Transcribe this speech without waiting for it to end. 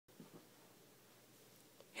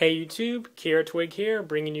Hey YouTube, Kira Twig here,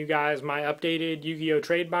 bringing you guys my updated Yu-Gi-Oh!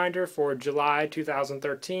 Trade binder for July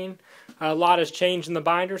 2013. A lot has changed in the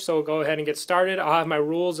binder, so we'll go ahead and get started. I'll have my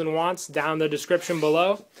rules and wants down in the description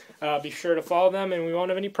below. Be sure to follow them and we won't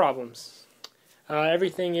have any problems.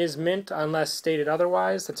 Everything is mint unless stated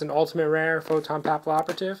otherwise. That's an ultimate rare Photon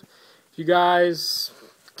Papilloperative. If you guys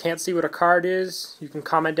can't see what a card is, you can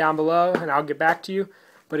comment down below and I'll get back to you.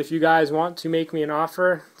 But if you guys want to make me an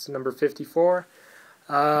offer, it's number 54.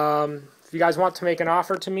 If you guys want to make an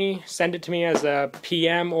offer to me, send it to me as a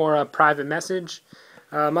PM or a private message.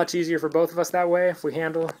 Much easier for both of us that way if we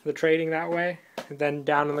handle the trading that way. And then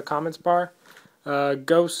down in the comments bar,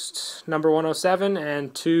 Ghost number 107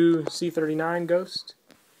 and 2 C39 Ghost.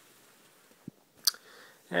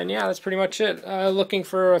 And yeah, that's pretty much it. Looking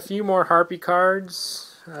for a few more Harpy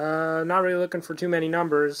cards. Not really looking for too many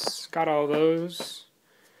numbers. Got all those.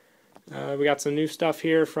 We got some new stuff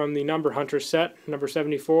here from the Number Hunter set, number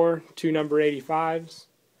 74, 2 number 85s,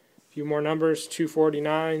 a few more numbers, 2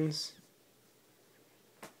 49s.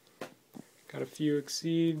 Got a few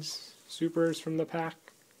Exceeds, Supers from the pack.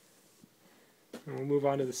 And we'll move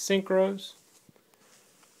on to the Synchros.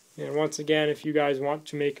 And once again, if you guys want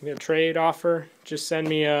to make me a trade offer, just send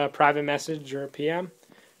me a private message or a PM.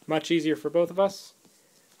 Much easier for both of us.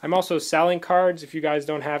 I'm also selling cards if you guys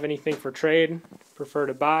don't have anything for trade, prefer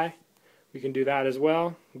to buy. We can do that as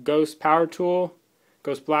well. Ghost Power Tool,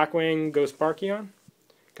 Ghost Blackwing, Ghost Barkion.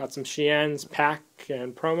 Got some Shien's pack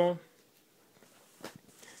and promo.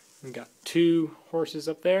 We got 2 horses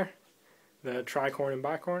up there, the Tricorn and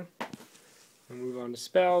Bicorn. We'll move on to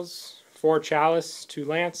spells. 4 Chalice, 2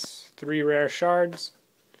 Lance, 3 Rare Shards,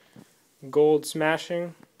 Gold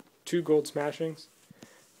Smashing, 2 Gold Smashings. I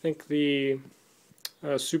think the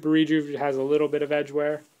Super Rejuve has a little bit of edge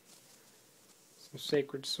wear. Some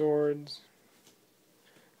Sacred Swords,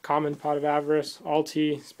 Common Pot of Avarice,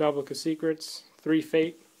 Alti, Spellbook of Secrets, 3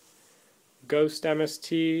 Fate, Ghost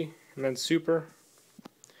MST, and then Super.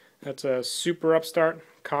 That's a Super Upstart,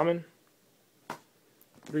 Common.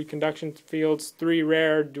 3 Conduction Fields, 3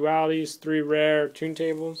 Rare Dualities, 3 Rare Tune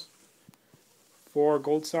Tables, 4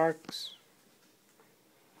 Gold Sarks.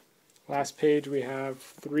 Last page we have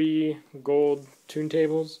 3 Gold Tune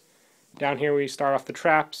Tables. Down here we start off the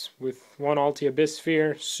traps with 1 Alti Abyss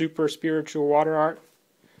Sphere, Super Spiritual Water Art,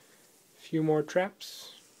 a few more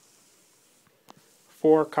traps,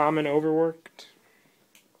 4 Common Overworked,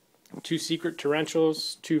 2 Secret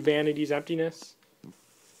Torrentials, 2 Vanity's Emptiness,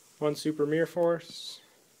 1 Super Mirror Force.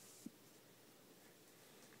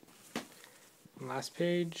 Last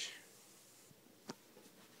page.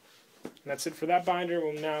 And that's it for that binder.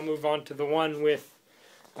 We'll now move on to the one with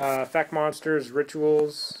effect monsters,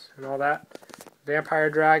 rituals, and all that. Vampire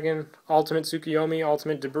Dragon, Ultimate Tsukuyomi,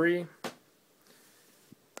 Ultimate Debris,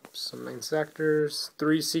 some Insectors,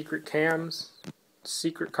 3 Secret Cams,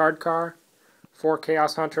 Secret Card Car, 4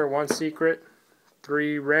 Chaos Hunter, 1 Secret,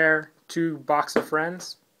 3 Rare, 2 Box of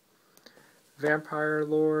Friends, Vampire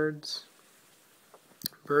Lords,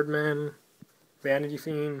 Birdmen, Vanity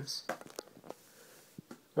Fiends,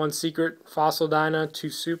 1 Secret Fossil Dyna, 2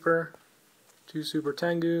 Super, 2 Super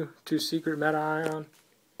Tengu, 2 Secret Meta Ion,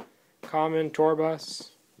 Common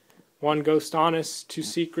Torbus, 1 Ghost Honest, 2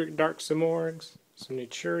 Secret Dark Simorgs, some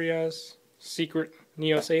Naturias, Secret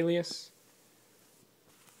Neos Alias.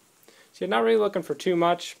 So you're not really looking for too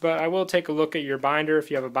much, but I will take a look at your binder if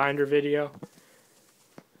you have a binder video.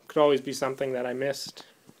 Could always be something that I missed.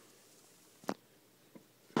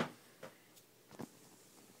 I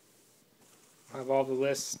have all the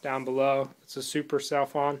lists down below. It's a super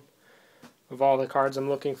self-on of all the cards I'm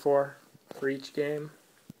looking for each game.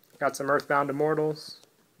 Got some Earthbound Immortals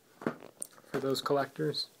for those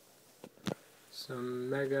collectors. Some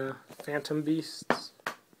Mega Phantom Beasts.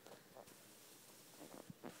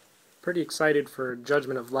 Pretty excited for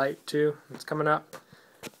Judgment of Light too. It's coming up.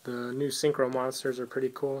 The new Synchro monsters are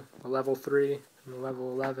pretty cool. The level 3 and the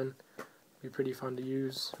level 11. Be pretty fun to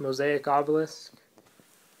use. Mosaic Obelisk.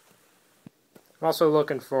 I'm also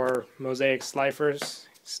looking for Mosaic Slifers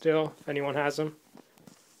still, if anyone has them.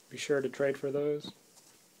 Be sure to trade for those.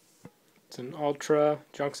 It's an Ultra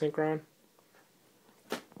Junk Synchron.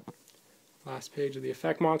 Last page of the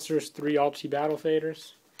Effect Monsters, 3 Alti Battle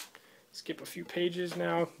Faders. Skip a few pages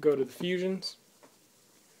now, go to the Fusions.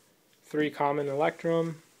 3 Common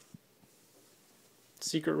Electrum.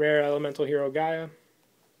 Secret Rare Elemental Hero Gaia.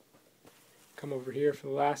 Come over here for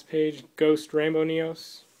the last page, Ghost Rainbow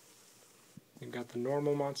Neos. We've got the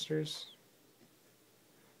normal monsters.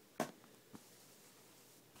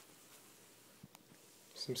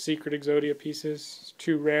 Some Secret Exodia pieces,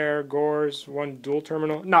 2 Rare Gores, 1 Dual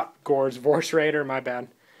Terminal, not Gores, Vorse Raider, my bad.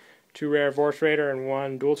 2 rare Vorse Raider, and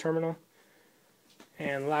 1 dual terminal.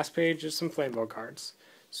 And the last page is some Flamebow cards.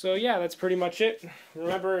 So yeah, that's pretty much it.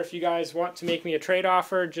 Remember, if you guys want to make me a trade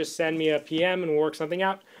offer, just send me a PM and we'll work something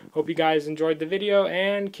out. Hope you guys enjoyed the video,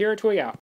 and Kira Twig out.